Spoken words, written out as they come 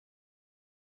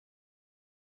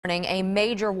A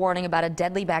major warning about a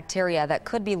deadly bacteria that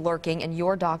could be lurking in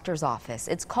your doctor's office.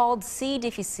 It's called C.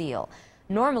 difficile.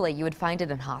 Normally, you would find it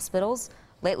in hospitals.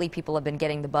 Lately, people have been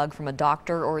getting the bug from a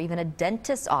doctor or even a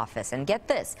dentist's office. And get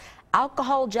this,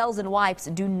 alcohol gels and wipes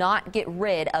do not get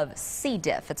rid of C.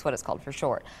 diff. It's what it's called for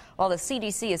short. While the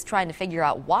CDC is trying to figure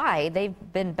out why, they've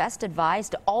been best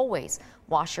advised to always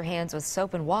wash your hands with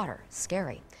soap and water.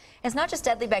 Scary. It's not just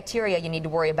deadly bacteria you need to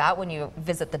worry about when you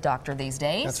visit the doctor these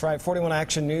days. That's right. 41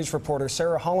 Action News reporter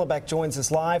Sarah Hollenbeck joins us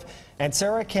live. And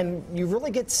Sarah, can you really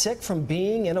get sick from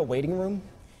being in a waiting room?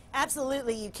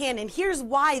 Absolutely, you can. And here's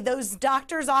why. Those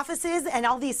doctors' offices and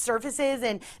all these surfaces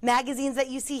and magazines that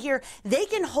you see here, they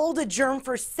can hold a germ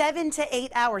for 7 to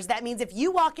 8 hours. That means if you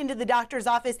walk into the doctor's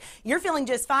office, you're feeling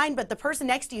just fine, but the person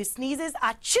next to you sneezes,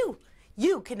 achoo,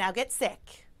 you can now get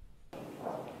sick.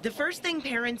 The first thing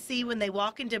parents see when they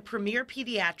walk into Premier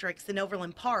Pediatrics in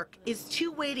Overland Park is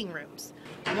 2 waiting rooms,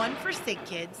 one for sick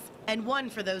kids and one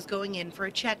for those going in for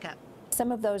a checkup.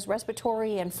 Some of those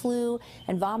respiratory and flu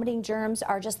and vomiting germs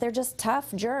are they're just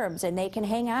tough germs, and they can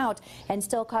hang out and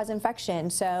still cause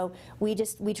infection. So we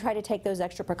try to take those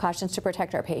extra precautions to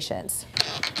protect our patients.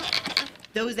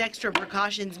 Those extra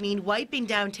precautions mean wiping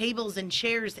down tables and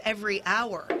chairs every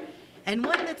hour. And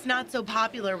one that's not so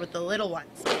popular with the little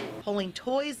ones, pulling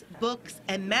toys, books,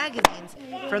 and magazines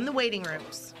from the waiting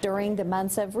rooms. During the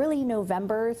months of really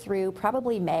November through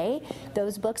probably May,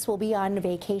 those books will be on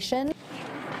vacation.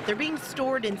 They're being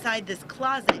stored inside this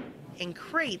closet in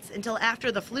crates until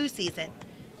after the flu season.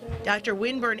 Dr.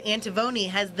 Winburn Antivoni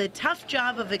has the tough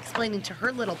job of explaining to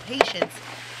her little patients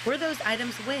where those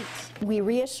items went. We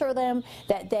reassure them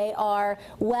that they are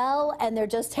well and they're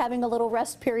just having a little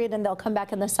rest period, and they'll come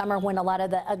back in the summer when a lot of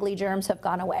the ugly germs have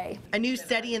gone away. A new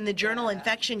study in the journal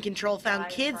Infection Control found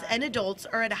kids and adults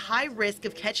are at a high risk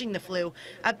of catching the flu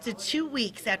up to 2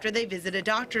 weeks after they visit a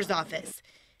doctor's office.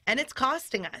 And it's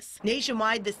costing us.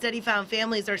 Nationwide, the study found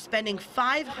families are spending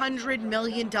 $500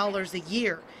 million a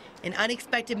year in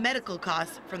unexpected medical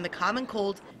costs from the common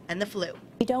cold and the flu.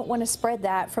 You don't want to spread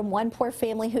that from one poor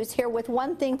family who's here with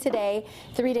one thing today.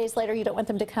 3 days later, you don't want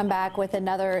them to come back with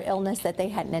another illness that they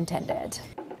hadn't intended.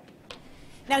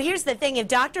 Now, here's the thing. If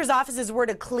doctors' offices were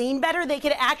to clean better, they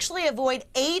could actually avoid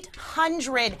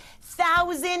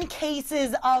 800,000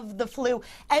 cases of the flu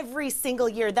every single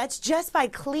year. That's just by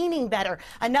cleaning better.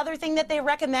 Another thing that they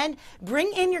recommend,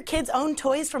 bring in your kids' own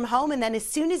toys from home, and then as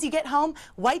soon as you get home,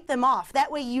 wipe them off.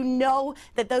 That way you know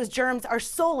that those germs are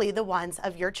solely the ones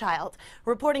of your child.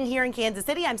 Reporting here in Kansas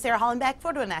City, I'm Sarah Hollenbeck,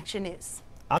 41 Action News.